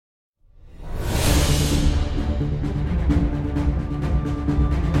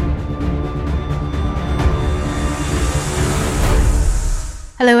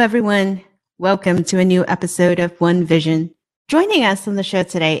Hello, everyone. Welcome to a new episode of One Vision. Joining us on the show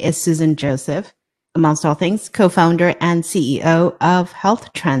today is Susan Joseph, amongst all things, co-founder and CEO of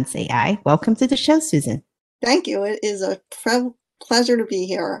Health Trends AI. Welcome to the show, Susan. Thank you. It is a pleasure to be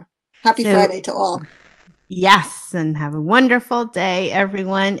here. Happy So, Friday to all. Yes, and have a wonderful day,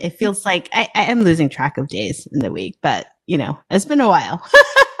 everyone. It feels like I am losing track of days in the week, but it's been a while.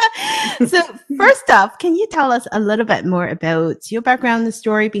 So first off, can you tell us a little bit more about your background, the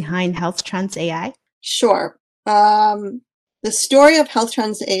story behind Health Trends AI? Sure. The story of Health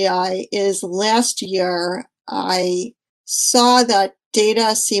Trends AI is last year I saw that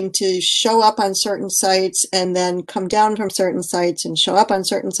data seemed to show up on certain sites and then come down from certain sites and show up on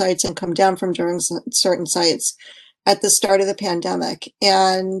certain sites and come down from certain sites at the start of the pandemic.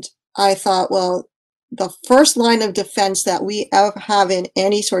 And I thought, well, the first line of defense that we have in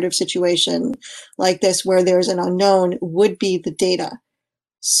any sort of situation like this where there's an unknown would be the data.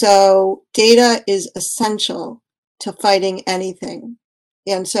 So data is essential to fighting anything.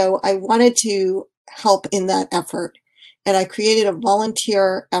 And so I wanted to help in that effort. And I created a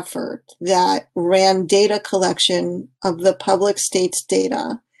volunteer effort that ran data collection of the public state's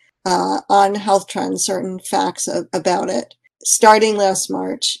data on health trends, certain facts about it, starting last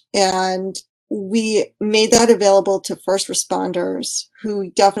March. And we made that available to first responders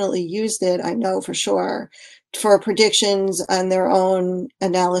who definitely used it, I know for sure, for predictions and their own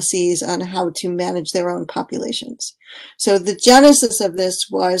analyses on how to manage their own populations. So the genesis of this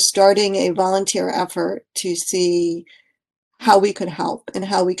was starting a volunteer effort to see how we could help and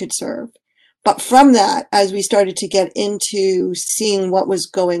how we could serve. But from that, as we started to get into seeing what was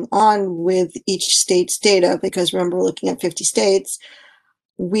going on with each state's data, because remember, we're looking at 50 states,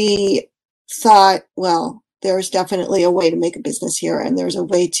 we thought, well, there's definitely a way to make a business here, and there's a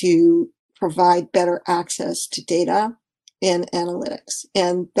way to provide better access to data and analytics.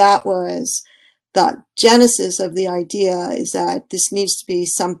 And that was the genesis of the idea, is that this needs to be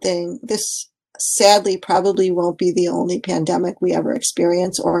something, this sadly probably won't be the only pandemic we ever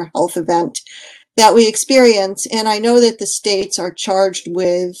experience or health event that we experience. And I know that the states are charged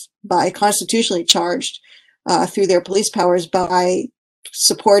with, constitutionally charged through their police powers by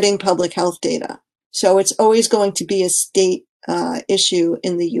supporting public health data. So it's always going to be a state issue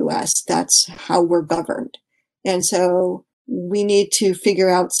in the US. That's how we're governed. And so we need to figure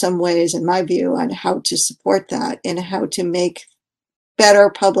out some ways, in my view, on how to support that and how to make better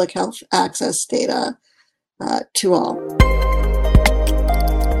public health access data to all.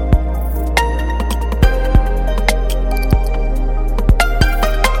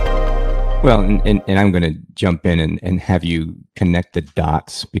 Well, and I'm going to jump in and have you connect the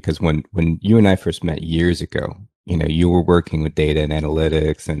dots, because when you and I first met years ago, you were working with data and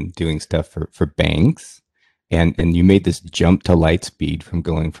analytics and doing stuff for banks, and you made this jump to light speed from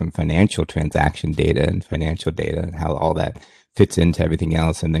going from financial transaction data and financial data and how all that fits into everything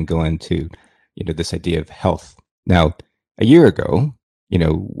else, and then go into this idea of health. Now, a year ago,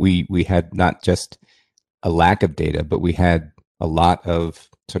 we had not just a lack of data, but we had a lot of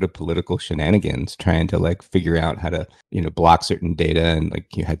sort of political shenanigans trying to figure out how to block certain data, and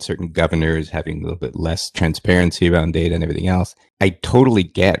you had certain governors having a little bit less transparency around data and everything else. I totally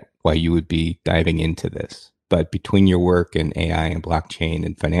get why you would be diving into this, but between your work in AI and blockchain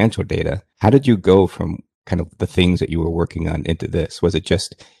and financial data, how did you go from kind of the things that you were working on into this? Was it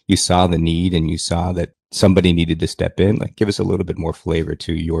just you saw the need and you saw that somebody needed to step in? Give us a little bit more flavor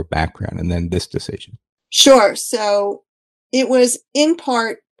to your background and then this decision. Sure. So it was in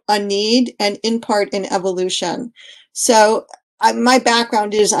part a need and in part an evolution. So my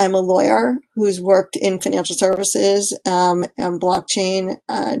background is I'm a lawyer who's worked in financial services and blockchain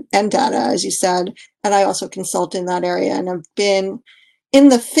and data, as you said, and I also consult in that area, and I've been in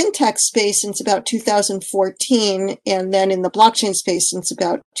the fintech space since about 2014, and then in the blockchain space since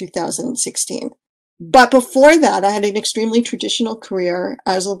about 2016. But before that, I had an extremely traditional career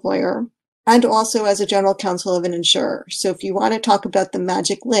as a lawyer and also as a general counsel of an insurer. So if you want to talk about the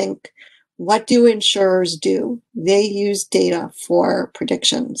magic link, what do insurers do? They use data for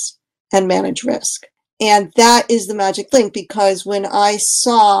predictions and manage risk. And that is the magic link, because when I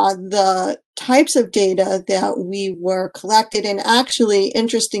saw the types of data that we were collected, and actually,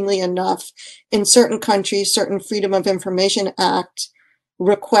 interestingly enough, in certain countries, certain Freedom of Information Act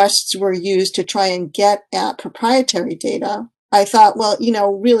requests were used to try and get at proprietary data, I thought, well,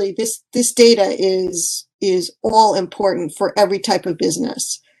 really, this data is all important for every type of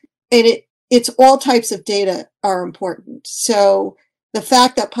business. And it's all types of data are important. So the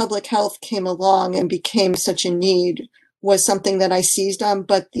fact that public health came along and became such a need was something that I seized on,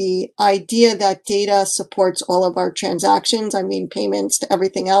 but the idea that data supports all of our transactions, I mean, payments to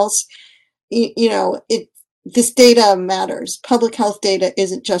everything else, this data matters. Public health data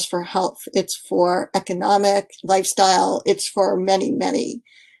isn't just for health. It's for economic, lifestyle. It's for many, many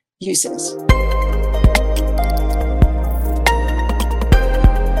uses.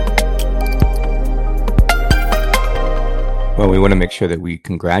 Well, we want to make sure that we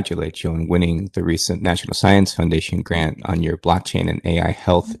congratulate you on winning the recent National Science Foundation grant on your blockchain and AI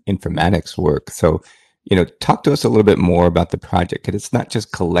health informatics work. So, talk to us a little bit more about the project, because it's not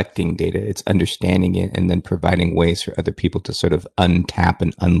just collecting data, it's understanding it and then providing ways for other people to sort of untap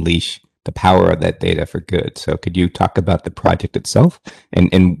and unleash the power of that data for good. So could you talk about the project itself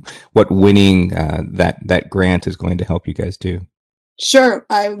and what winning that grant is going to help you guys do? Sure,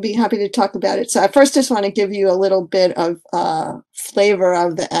 I would be happy to talk about it. So I first just want to give you a little bit of flavor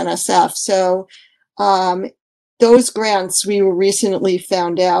of the NSF. So those grants, we recently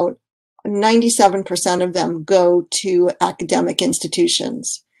found out 97% of them go to academic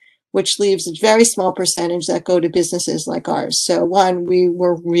institutions, which leaves a very small percentage that go to businesses like ours. So one, we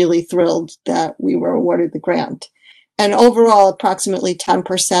were really thrilled that we were awarded the grant. And overall, approximately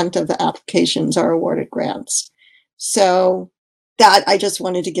 10% of the applications are awarded grants. So that I just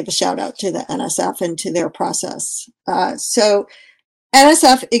wanted to give a shout out to the NSF and to their process. So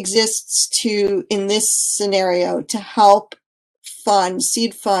NSF exists in this scenario, to help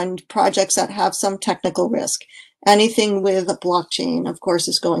seed fund projects that have some technical risk. Anything with a blockchain, of course,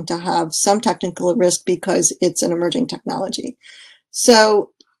 is going to have some technical risk because it's an emerging technology.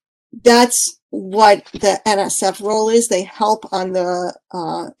 So that's what the NSF role is. They help on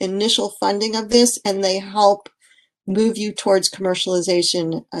the initial funding of this, and they help move you towards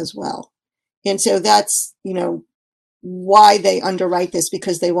commercialization as well. And so that's, why they underwrite this,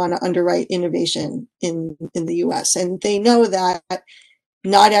 because they want to underwrite innovation in the US. And they know that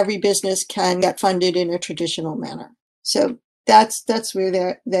not every business can get funded in a traditional manner. So that's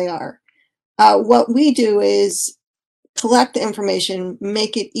where they are. What we do is collect the information,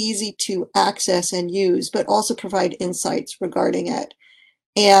 make it easy to access and use, but also provide insights regarding it.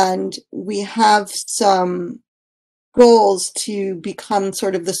 And we have some goals to become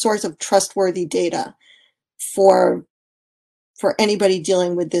sort of the source of trustworthy data for anybody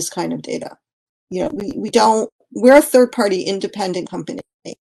dealing with this kind of data. We're a third-party independent company.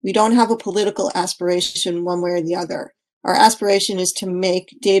 We don't have a political aspiration one way or the other. Our aspiration is to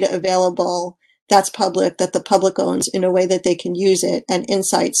make data available that's public, that the public owns, in a way that they can use it, and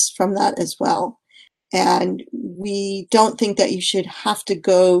insights from that as well. And we don't think that you should have to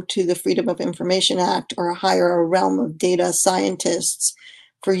go to the Freedom of Information Act or hire a realm of data scientists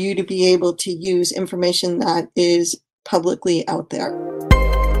for you to be able to use information that is publicly out there.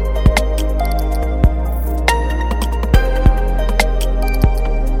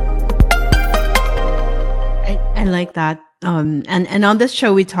 I like that. And on this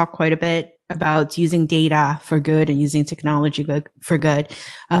show, we talk quite a bit about using data for good and using technology for good.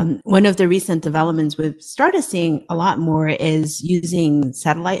 One of the recent developments we've started seeing a lot more is using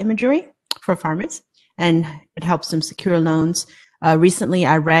satellite imagery for farmers, and it helps them secure loans. Recently,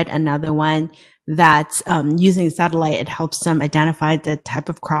 I read another one that using satellite, it helps them identify the type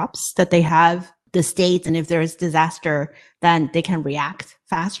of crops that they have, the states, and if there is disaster, then they can react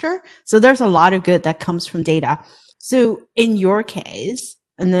faster. So there's a lot of good that comes from data. So in your case,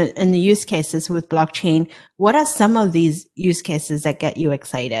 in the use cases with blockchain, what are some of these use cases that get you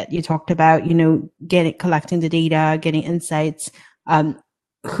excited? You talked about, collecting the data, getting insights.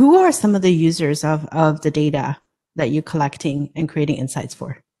 Who are some of the users of the data that you're collecting and creating insights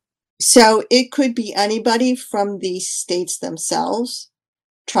for? So it could be anybody from the states themselves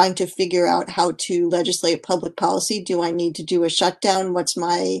trying to figure out how to legislate public policy. Do I need to do a shutdown? What's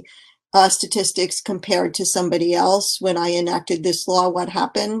my statistics compared to somebody else? When I enacted this law, what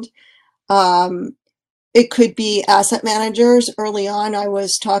happened? It could be asset managers. Early on, I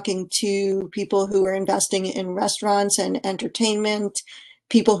was talking to people who were investing in restaurants and entertainment,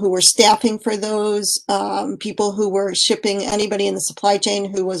 people who were staffing for those, people who were shipping, anybody in the supply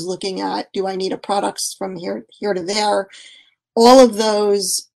chain who was looking at, do I need a product from here to there? All of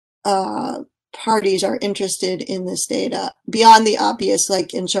those parties are interested in this data beyond the obvious,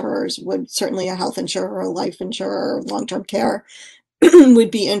 like insurers would, certainly a health insurer, a life insurer, long-term care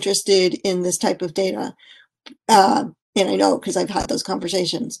would be interested in this type of data. And I know because I've had those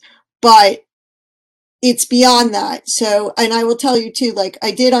conversations, but it's beyond that. So, and I will tell you too, like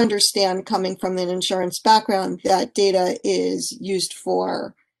I did understand, coming from an insurance background, that data is used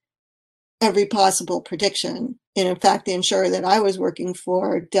for every possible prediction. And in fact, the insurer that I was working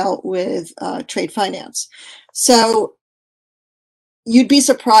for dealt with trade finance. So you'd be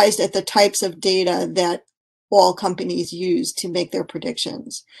surprised at the types of data that all companies use to make their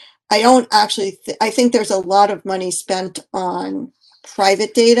predictions. I don't actually, I think there's a lot of money spent on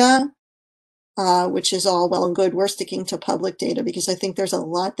private data, which is all well and good. We're sticking to public data because I think there's a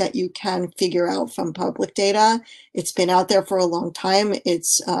lot that you can figure out from public data. It's been out there for a long time.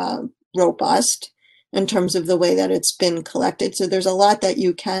 It's robust in terms of the way that it's been collected. So there's a lot that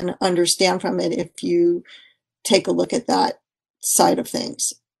you can understand from it if you take a look at that side of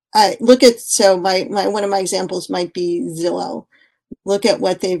things. So one of my examples might be Zillow. Look at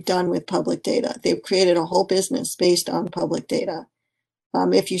what they've done with public data. They've created a whole business based on public data.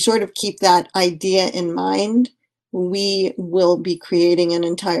 If you sort of keep that idea in mind, we will be creating an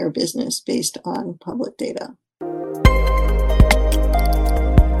entire business based on public data.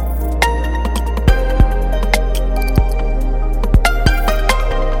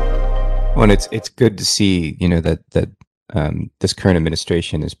 Well, it's good to see, that this current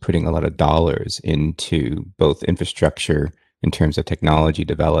administration is putting a lot of dollars into both infrastructure in terms of technology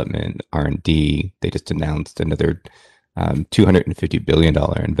development, R&D. They just announced another $250 billion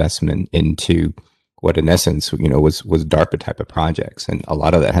investment into what, in essence, was DARPA type of projects, and a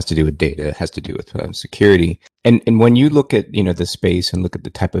lot of that has to do with data, has to do with security. And when you look at the space and look at the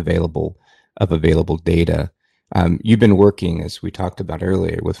type of available data. You've been working, as we talked about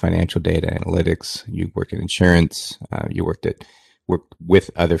earlier, with financial data analytics. You work in insurance. You worked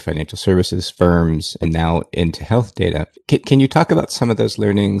with other financial services firms, and now into health data. Can you talk about some of those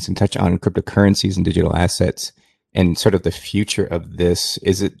learnings and touch on cryptocurrencies and digital assets and sort of the future of this?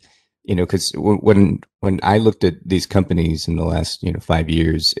 Is it, because when I looked at these companies in the last 5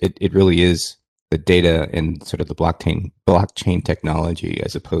 years, it really is the data and sort of the blockchain technology,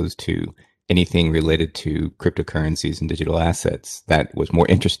 as opposed to anything related to cryptocurrencies and digital assets that was more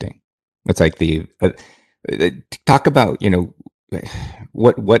interesting. It's like talk about,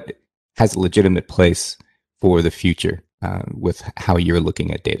 what has a legitimate place for the future with how you're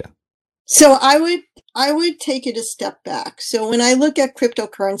looking at data. So I would take it a step back. So when I look at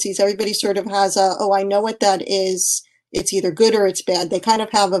cryptocurrencies, everybody sort of has I know what that is. It's either good or it's bad. They kind of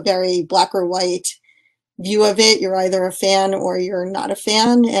have a very black or white view of it. You're either a fan or you're not a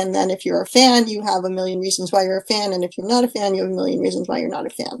fan. And then if you're a fan, you have a million reasons why you're a fan. And if you're not a fan, you have a million reasons why you're not a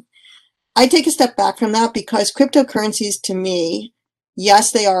fan. I take a step back from that because cryptocurrencies, to me,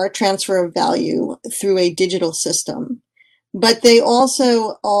 yes, they are a transfer of value through a digital system, but they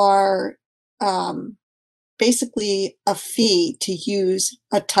also are basically a fee to use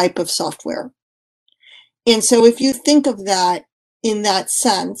a type of software. And so if you think of that in that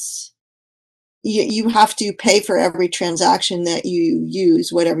sense, you have to pay for every transaction that you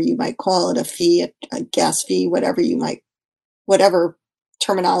use, whatever you might call it, a fee, a gas fee, whatever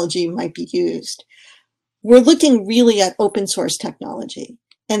terminology might be used. We're looking really at open source technology.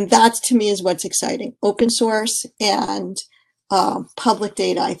 And that, to me, is what's exciting. Open source and public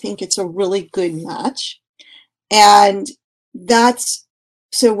data. I think it's a really good match. And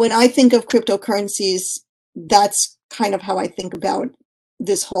so when I think of cryptocurrencies, that's kind of how I think about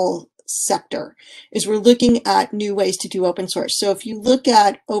this whole sector, is we're looking at new ways to do open source. So if you look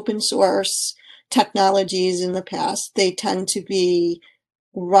at open source technologies in the past, they tend to be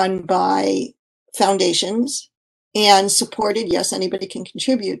run by foundations and supported. Yes, anybody can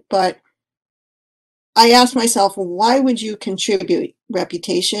contribute, but I asked myself, why would you contribute?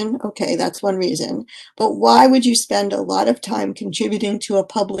 Reputation? Okay, that's one reason. But why would you spend a lot of time contributing to a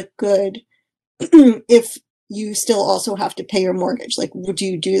public good if you still also have to pay your mortgage? Like, would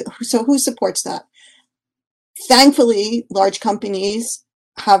you do so? Who supports that? Thankfully, large companies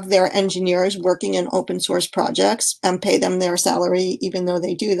have their engineers working in open source projects and pay them their salary, even though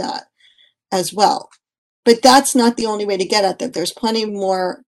they do that as well. But that's not the only way to get at that. There's plenty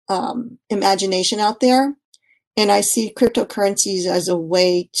more imagination out there. And I see cryptocurrencies as a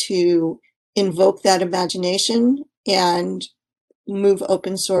way to invoke that imagination and move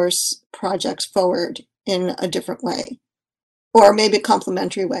open source projects forward in a different way, or maybe a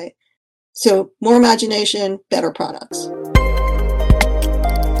complementary way. So more imagination, better products.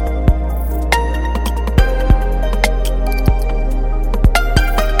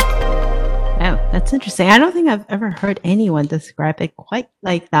 Wow, that's interesting. I don't think I've ever heard anyone describe it quite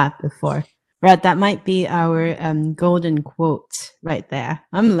like that before. Brad, that might be our golden quote right there.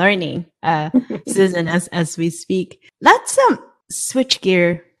 I'm learning, Susan, as we speak. Let's switch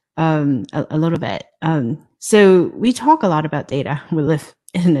gear a little bit. So we talk a lot about data. We live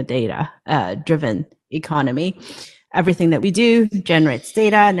in a data driven economy. Everything that we do generates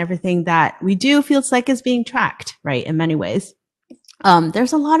data, and everything that we do feels like is being tracked, right? In many ways.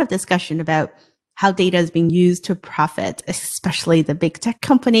 There's a lot of discussion about how data is being used to profit, especially the big tech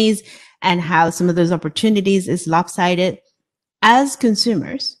companies, and how some of those opportunities is lopsided. As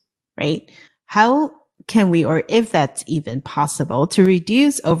consumers, right? How can we, or if that's even possible, to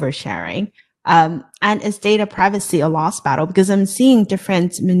reduce oversharing? And is data privacy a lost battle? Because I'm seeing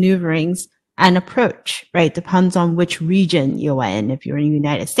different maneuverings and approach, right? Depends on which region you're in. If you're in the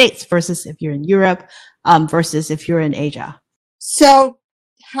United States versus if you're in Europe, versus if you're in Asia. So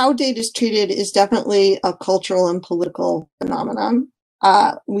how data is treated is definitely a cultural and political phenomenon.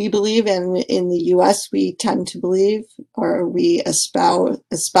 We believe in the US, we tend to believe, or we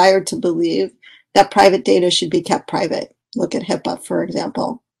aspire to believe, that private data should be kept private. Look at HIPAA, for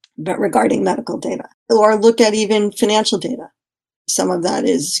example, but regarding medical data, or look at even financial data. Some of that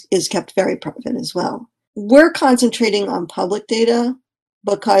is kept very private as well. We're concentrating on public data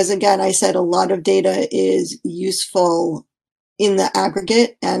because, again, I said a lot of data is useful in the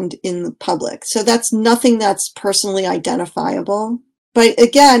aggregate and in the public. So that's nothing that's personally identifiable. But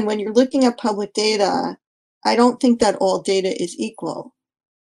again, when you're looking at public data, I don't think that all data is equal.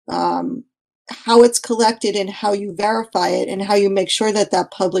 How it's collected and how you verify it and how you make sure that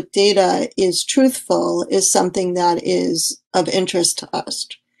that public data is truthful is something that is of interest to us.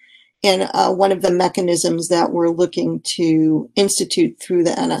 And one of the mechanisms that we're looking to institute through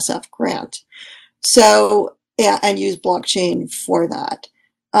the NSF grant. So, yeah, and use blockchain for that.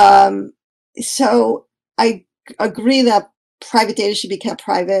 So I agree that private data should be kept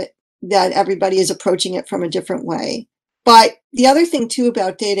private, that everybody is approaching it from a different way. But the other thing too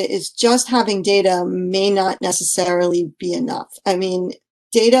about data is just having data may not necessarily be enough. I mean,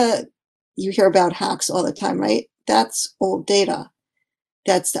 data, you hear about hacks all the time, right? That's old data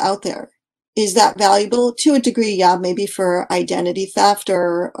that's out there. Is that valuable? To a degree, yeah, maybe for identity theft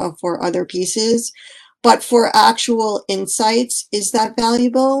or for other pieces. But for actual insights, is that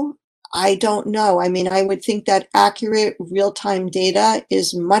valuable? I don't know. I mean, I would think that accurate real-time data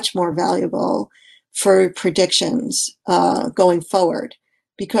is much more valuable for predictions going forward,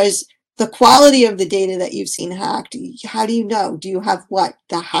 because the quality of the data that you've seen hacked, how do you know? Do you have what?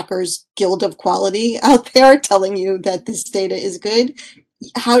 The Hackers Guild of Quality out there telling you that this data is good?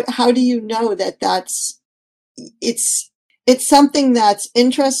 How do you know that it's something that's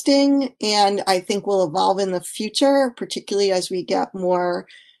interesting, and I think will evolve in the future, particularly as we get more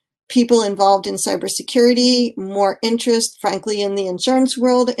people involved in cybersecurity, more interest, frankly, in the insurance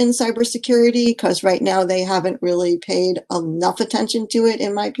world in cybersecurity, because right now they haven't really paid enough attention to it,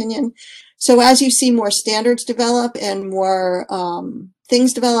 in my opinion. So as you see more standards develop and more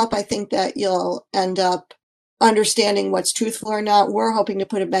things develop, I think that you'll end up understanding what's truthful or not. We're hoping to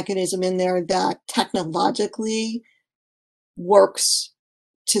put a mechanism in there that technologically works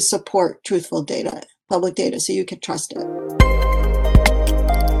to support truthful data, public data, so you can trust it.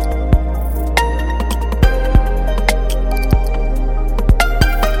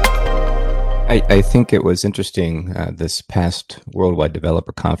 I think it was interesting this past Worldwide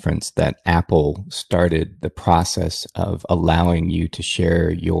Developer Conference that Apple started the process of allowing you to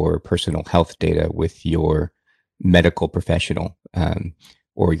share your personal health data with your medical professional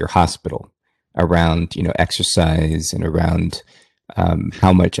or your hospital around, exercise and around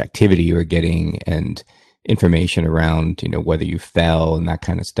how much activity you're getting and information around, whether you fell and that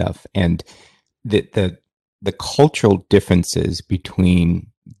kind of stuff. And the cultural differences between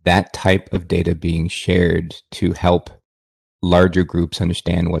that type of data being shared to help larger groups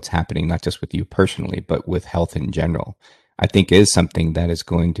understand what's happening, not just with you personally, but with health in general, I think is something that is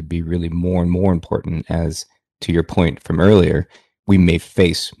going to be really more and more important as, to your point from earlier, we may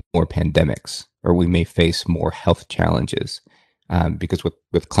face more pandemics or we may face more health challenges because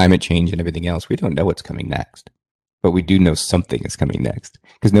with climate change and everything else, we don't know what's coming next, but we do know something is coming next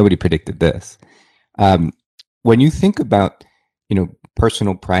because nobody predicted this. When you think about,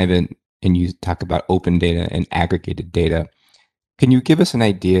 personal, private, and you talk about open data and aggregated data, can you give us an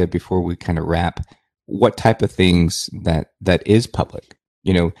idea before we kind of wrap what type of things that is public,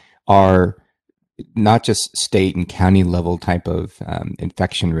 are not just state and county level type of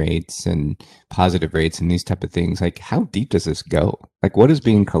infection rates and positive rates and these type of things? Like, how deep does this go? Like, what is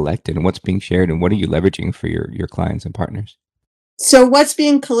being collected and what's being shared and what are you leveraging for your clients and partners? So what's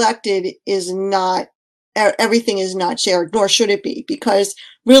being collected is not, everything is not shared, nor should it be, because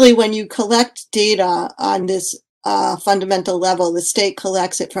really when you collect data on this fundamental level, the state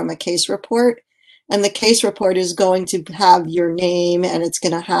collects it from a case report, and the case report is going to have your name and it's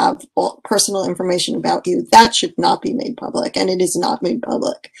going to have all personal information about you. That should not be made public, and it is not made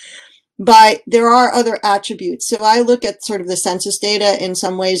public. But there are other attributes. So I look at sort of the census data in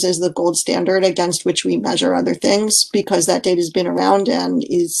some ways as the gold standard against which we measure other things, because that data has been around and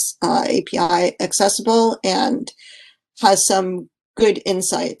is API accessible and has some good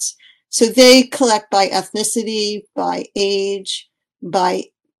insights. So they collect by ethnicity, by age, by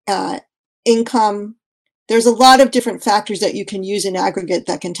income. There's a lot of different factors that you can use in aggregate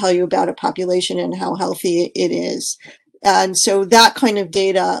that can tell you about a population and how healthy it is. And so that kind of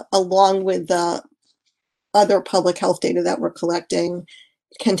data, along with the other public health data that we're collecting,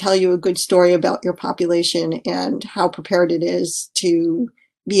 can tell you a good story about your population and how prepared it is to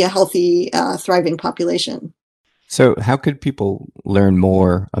be a healthy, thriving population. So how could people learn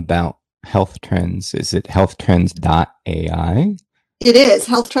more about health trends? Is it healthtrends.ai? It is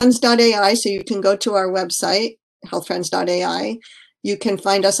healthtrends.ai. So you can go to our website, healthtrends.ai. You can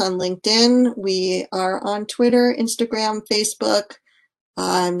find us on LinkedIn. We are on Twitter, Instagram, Facebook.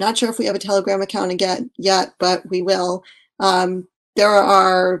 I'm not sure if we have a Telegram account yet, but we will. There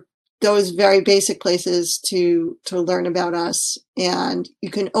are those very basic places to learn about us. And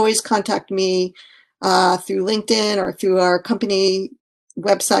you can always contact me through LinkedIn or through our company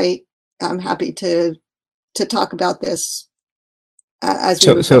website. I'm happy to talk about this as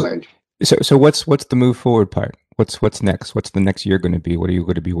we move forward. So what's the move forward part? What's next? What's the next year going to be? What are you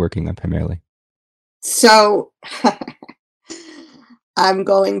going to be working on primarily? So I'm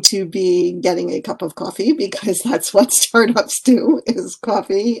going to be getting a cup of coffee, because that's what startups do, is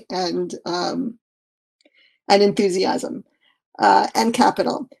coffee and enthusiasm and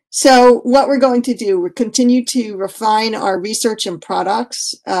capital. So what we're going to do, we're continue to refine our research and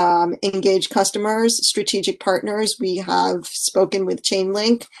products, engage customers, strategic partners. We have spoken with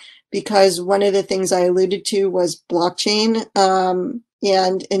Chainlink, because one of the things I alluded to was blockchain.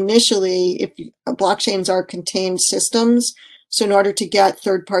 And initially, if blockchains are contained systems, so in order to get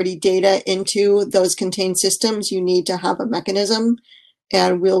third-party data into those contained systems, you need to have a mechanism.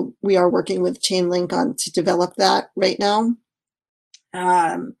 And we are working with Chainlink to develop that right now.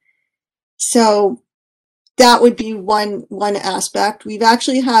 So that would be one aspect. We've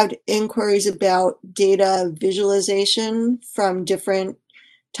actually had inquiries about data visualization from different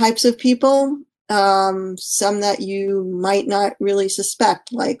types of people, some that you might not really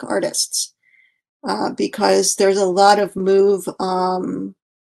suspect, like artists, because there's a lot of move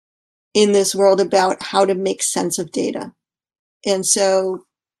in this world about how to make sense of data. And so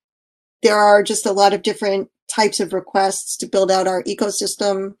there are just a lot of different types of requests to build out our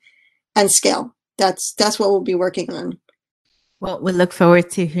ecosystem and scale. That's what we'll be working on. Well, we look forward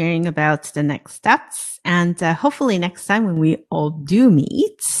to hearing about the next steps. And hopefully next time when we all do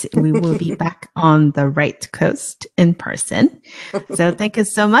meet, we will be back on the right coast in person. So thank you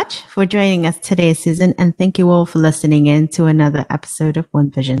so much for joining us today, Susan. And thank you all for listening in to another episode of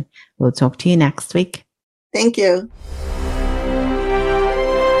One Vision. We'll talk to you next week. Thank you.